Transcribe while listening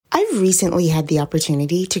I've recently had the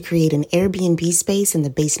opportunity to create an Airbnb space in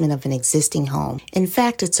the basement of an existing home. In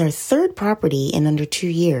fact, it's our third property in under 2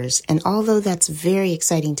 years, and although that's very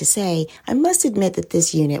exciting to say, I must admit that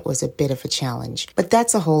this unit was a bit of a challenge. But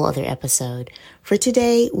that's a whole other episode. For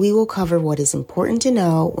today, we will cover what is important to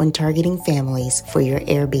know when targeting families for your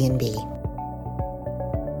Airbnb.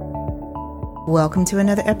 Welcome to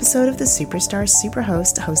another episode of the Superstar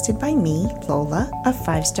Superhost, hosted by me, Lola, a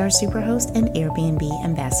 5-star superhost and Airbnb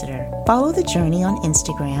ambassador. Follow the journey on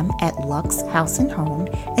Instagram at Lux House and Home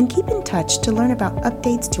and keep in touch to learn about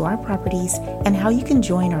updates to our properties and how you can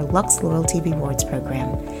join our Lux Loyalty Rewards program.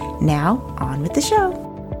 Now, on with the show.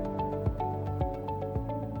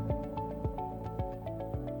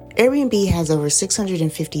 Airbnb has over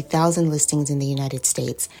 650,000 listings in the United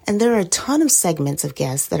States, and there are a ton of segments of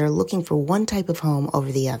guests that are looking for one type of home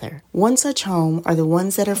over the other. One such home are the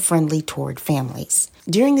ones that are friendly toward families.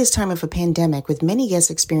 During this time of a pandemic, with many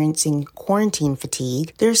guests experiencing quarantine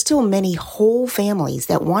fatigue, there are still many whole families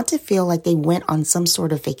that want to feel like they went on some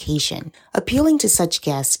sort of vacation. Appealing to such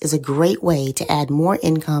guests is a great way to add more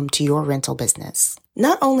income to your rental business.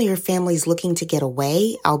 Not only are families looking to get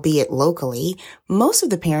away, albeit locally, most of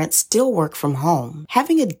the parents still work from home.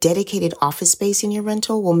 Having a dedicated office space in your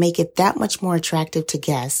rental will make it that much more attractive to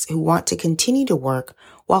guests who want to continue to work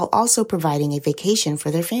while also providing a vacation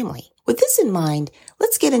for their family. With this in mind,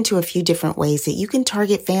 let's get into a few different ways that you can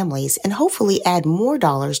target families and hopefully add more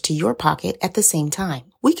dollars to your pocket at the same time.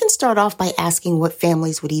 We can start off by asking what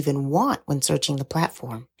families would even want when searching the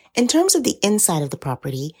platform. In terms of the inside of the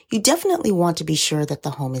property, you definitely want to be sure that the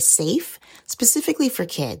home is safe, specifically for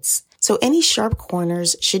kids. So any sharp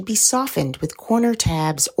corners should be softened with corner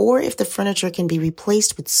tabs, or if the furniture can be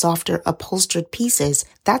replaced with softer upholstered pieces,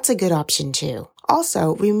 that's a good option too.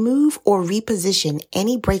 Also, remove or reposition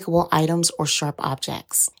any breakable items or sharp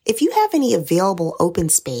objects. If you have any available open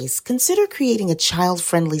space, consider creating a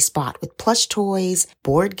child-friendly spot with plush toys,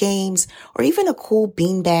 board games, or even a cool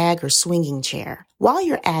beanbag or swinging chair. While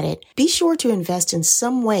you're at it, be sure to invest in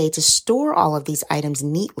some way to store all of these items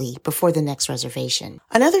neatly before the next reservation.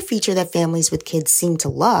 Another feature that families with kids seem to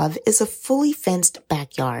love is a fully fenced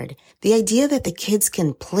backyard. The idea that the kids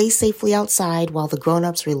can play safely outside while the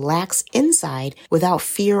grown-ups relax inside without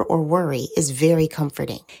fear or worry is very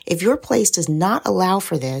comforting. If your place does not allow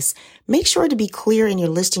for this, make sure to be clear in your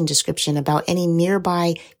listing description about any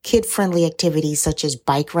nearby kid-friendly activities such as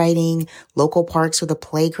bike riding, local parks with a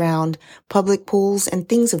playground, public pools, and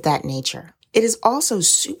things of that nature. It is also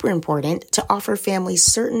super important to offer families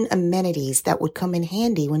certain amenities that would come in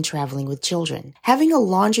handy when traveling with children. Having a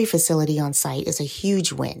laundry facility on site is a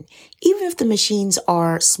huge win. Even if the machines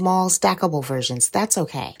are small, stackable versions, that's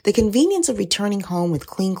okay. The convenience of returning home with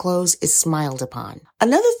clean clothes is smiled upon.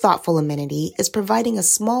 Another thoughtful amenity is providing a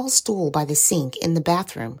small stool by the sink in the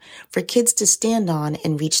bathroom for kids to stand on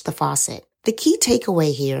and reach the faucet. The key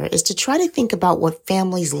takeaway here is to try to think about what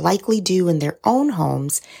families likely do in their own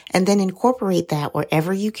homes and then incorporate that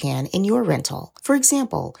wherever you can in your rental. For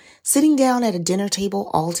example, sitting down at a dinner table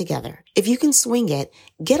all together. If you can swing it,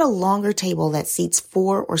 get a longer table that seats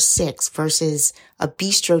 4 or 6 versus a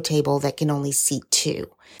bistro table that can only seat 2.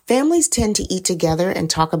 Families tend to eat together and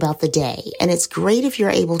talk about the day, and it's great if you're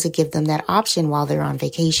able to give them that option while they're on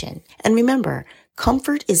vacation. And remember,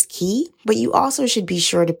 comfort is key, but you also should be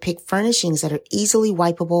sure to pick furnishings that are easily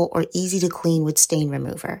wipeable or easy to clean with stain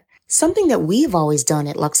remover. Something that we have always done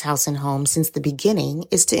at Lux House and Home since the beginning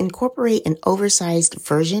is to incorporate an oversized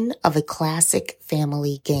version of a classic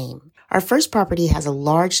family game. Our first property has a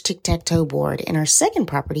large tic-tac-toe board, and our second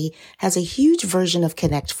property has a huge version of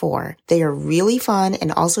Connect 4. They are really fun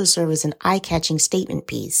and also serve as an eye-catching statement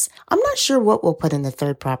piece. I'm not sure what we'll put in the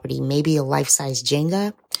third property, maybe a life-size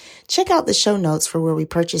Jenga? Check out the show notes for where we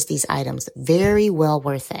purchased these items. Very well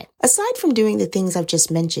worth it. Aside from doing the things I've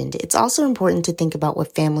just mentioned, it's also important to think about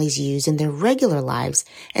what families use in their regular lives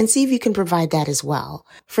and see if you can provide that as well.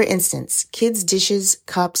 For instance, kids' dishes,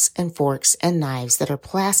 cups, and forks and knives that are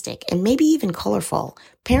plastic and maybe even colorful.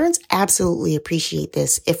 Parents absolutely appreciate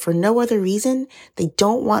this if for no other reason they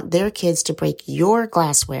don't want their kids to break your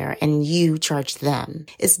glassware and you charge them.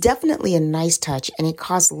 It's definitely a nice touch and it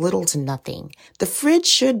costs little to nothing. The fridge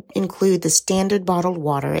should include the standard bottled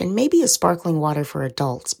water and maybe a sparkling water for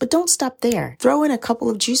adults, but don't stop there. Throw in a couple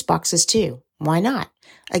of juice boxes too. Why not?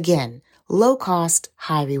 Again, low cost,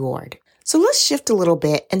 high reward. So let's shift a little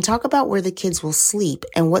bit and talk about where the kids will sleep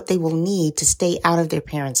and what they will need to stay out of their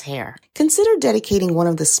parents' hair. Consider dedicating one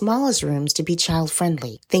of the smallest rooms to be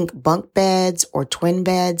child-friendly. Think bunk beds or twin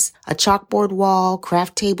beds, a chalkboard wall,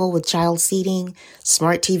 craft table with child seating,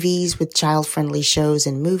 smart TVs with child-friendly shows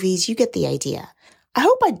and movies. You get the idea. I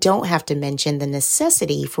hope I don't have to mention the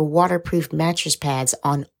necessity for waterproof mattress pads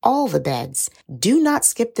on all the beds. Do not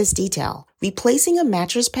skip this detail. Replacing a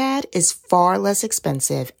mattress pad is far less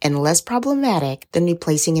expensive and less problematic than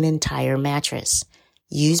replacing an entire mattress.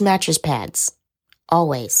 Use mattress pads.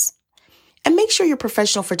 Always. And make sure your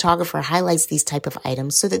professional photographer highlights these type of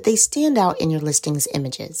items so that they stand out in your listing's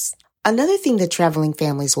images. Another thing that traveling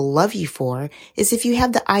families will love you for is if you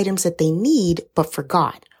have the items that they need but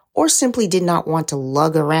forgot, or simply did not want to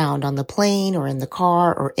lug around on the plane or in the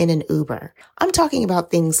car or in an Uber. I'm talking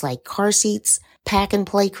about things like car seats, pack and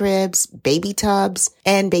play cribs, baby tubs,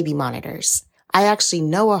 and baby monitors. I actually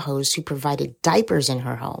know a host who provided diapers in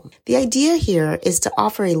her home. The idea here is to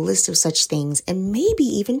offer a list of such things and maybe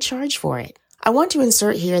even charge for it. I want to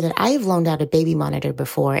insert here that I have loaned out a baby monitor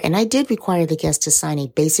before, and I did require the guest to sign a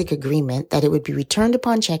basic agreement that it would be returned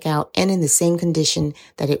upon checkout and in the same condition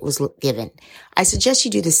that it was given. I suggest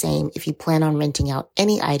you do the same if you plan on renting out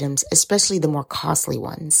any items, especially the more costly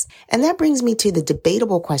ones. And that brings me to the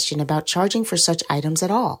debatable question about charging for such items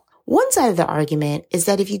at all. One side of the argument is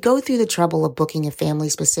that if you go through the trouble of booking a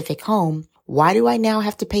family-specific home, why do I now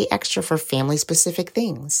have to pay extra for family-specific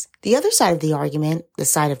things? The other side of the argument, the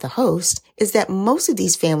side of the host, is that most of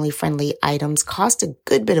these family-friendly items cost a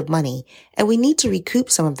good bit of money, and we need to recoup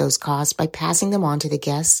some of those costs by passing them on to the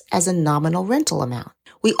guests as a nominal rental amount.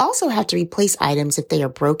 We also have to replace items if they are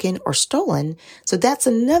broken or stolen, so that's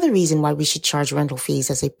another reason why we should charge rental fees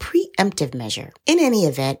as a preemptive measure. In any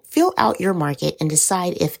event, fill out your market and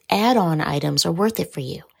decide if add-on items are worth it for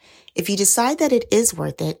you. If you decide that it is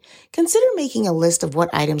worth it, consider making a list of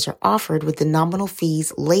what items are offered with the nominal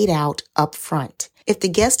fees laid out up front. If the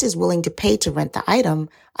guest is willing to pay to rent the item,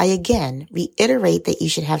 I again reiterate that you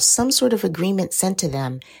should have some sort of agreement sent to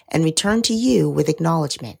them and returned to you with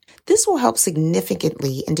acknowledgement. This will help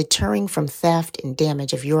significantly in deterring from theft and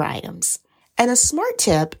damage of your items. And a smart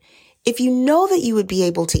tip, if you know that you would be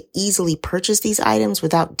able to easily purchase these items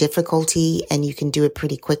without difficulty and you can do it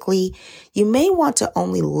pretty quickly, you may want to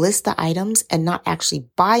only list the items and not actually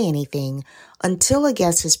buy anything until a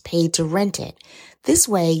guest has paid to rent it. This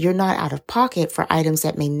way, you're not out of pocket for items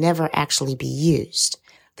that may never actually be used.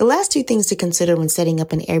 The last two things to consider when setting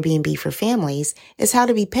up an Airbnb for families is how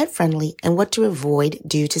to be pet-friendly and what to avoid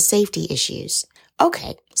due to safety issues.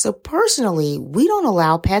 Okay, so personally, we don't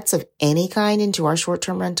allow pets of any kind into our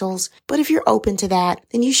short-term rentals, but if you're open to that,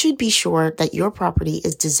 then you should be sure that your property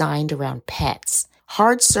is designed around pets.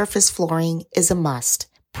 Hard surface flooring is a must,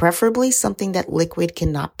 preferably something that liquid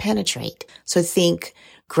cannot penetrate. So think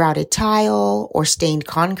grouted tile or stained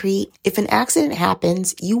concrete. If an accident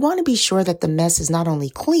happens, you want to be sure that the mess is not only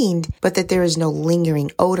cleaned, but that there is no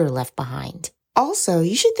lingering odor left behind. Also,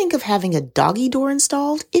 you should think of having a doggy door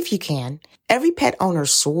installed if you can. Every pet owner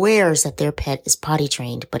swears that their pet is potty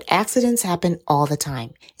trained, but accidents happen all the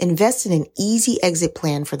time. Invest in an easy exit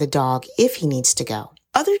plan for the dog if he needs to go.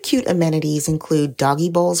 Other cute amenities include doggy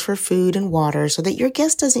bowls for food and water so that your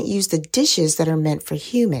guest doesn't use the dishes that are meant for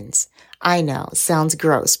humans. I know, sounds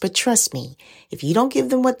gross, but trust me, if you don't give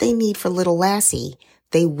them what they need for little Lassie,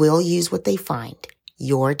 they will use what they find,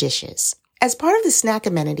 your dishes. As part of the snack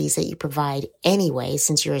amenities that you provide anyway,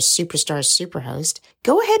 since you're a superstar superhost,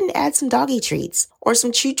 go ahead and add some doggy treats or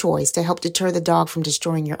some chew toys to help deter the dog from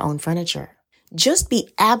destroying your own furniture. Just be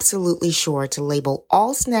absolutely sure to label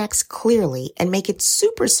all snacks clearly and make it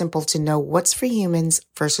super simple to know what's for humans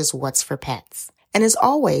versus what's for pets. And as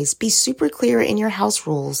always, be super clear in your house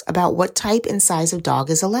rules about what type and size of dog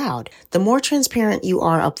is allowed. The more transparent you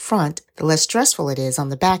are up front, the less stressful it is on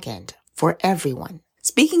the back end for everyone.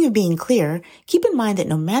 Speaking of being clear, keep in mind that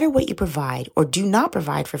no matter what you provide or do not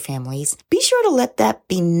provide for families, be sure to let that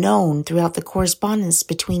be known throughout the correspondence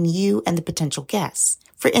between you and the potential guests.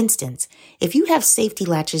 For instance, if you have safety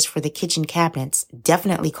latches for the kitchen cabinets,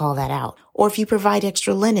 definitely call that out. Or if you provide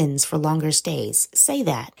extra linens for longer stays, say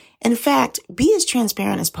that. In fact, be as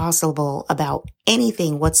transparent as possible about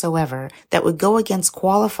anything whatsoever that would go against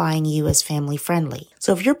qualifying you as family friendly.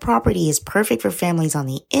 So if your property is perfect for families on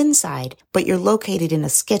the inside, but you're located in a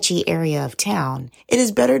sketchy area of town, it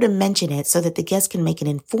is better to mention it so that the guest can make an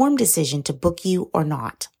informed decision to book you or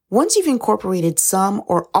not. Once you've incorporated some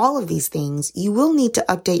or all of these things, you will need to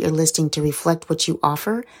update your listing to reflect what you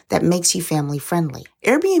offer that makes you family friendly.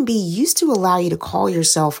 Airbnb used to allow you to call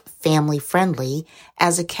yourself family friendly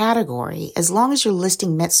as a category as long as your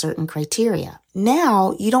listing met certain criteria.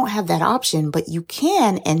 Now, you don't have that option, but you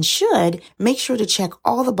can and should make sure to check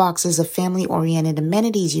all the boxes of family-oriented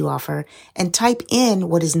amenities you offer and type in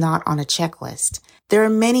what is not on a checklist. There are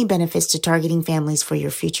many benefits to targeting families for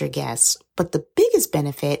your future guests, but the biggest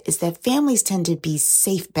benefit is that families tend to be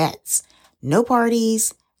safe bets. No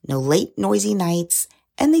parties, no late, noisy nights,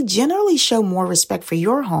 and they generally show more respect for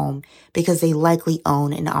your home because they likely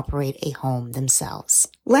own and operate a home themselves.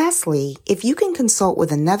 Lastly, if you can consult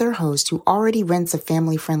with another host who already rents a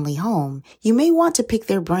family-friendly home, you may want to pick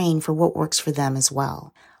their brain for what works for them as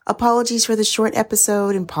well. Apologies for the short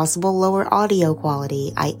episode and possible lower audio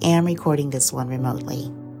quality. I am recording this one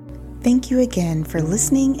remotely. Thank you again for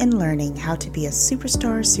listening and learning how to be a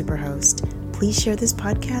superstar superhost. Please share this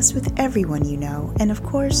podcast with everyone you know, and of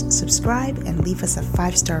course, subscribe and leave us a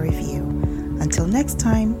 5-star review. Until next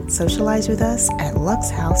time, socialize with us at Lux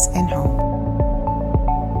House and Home.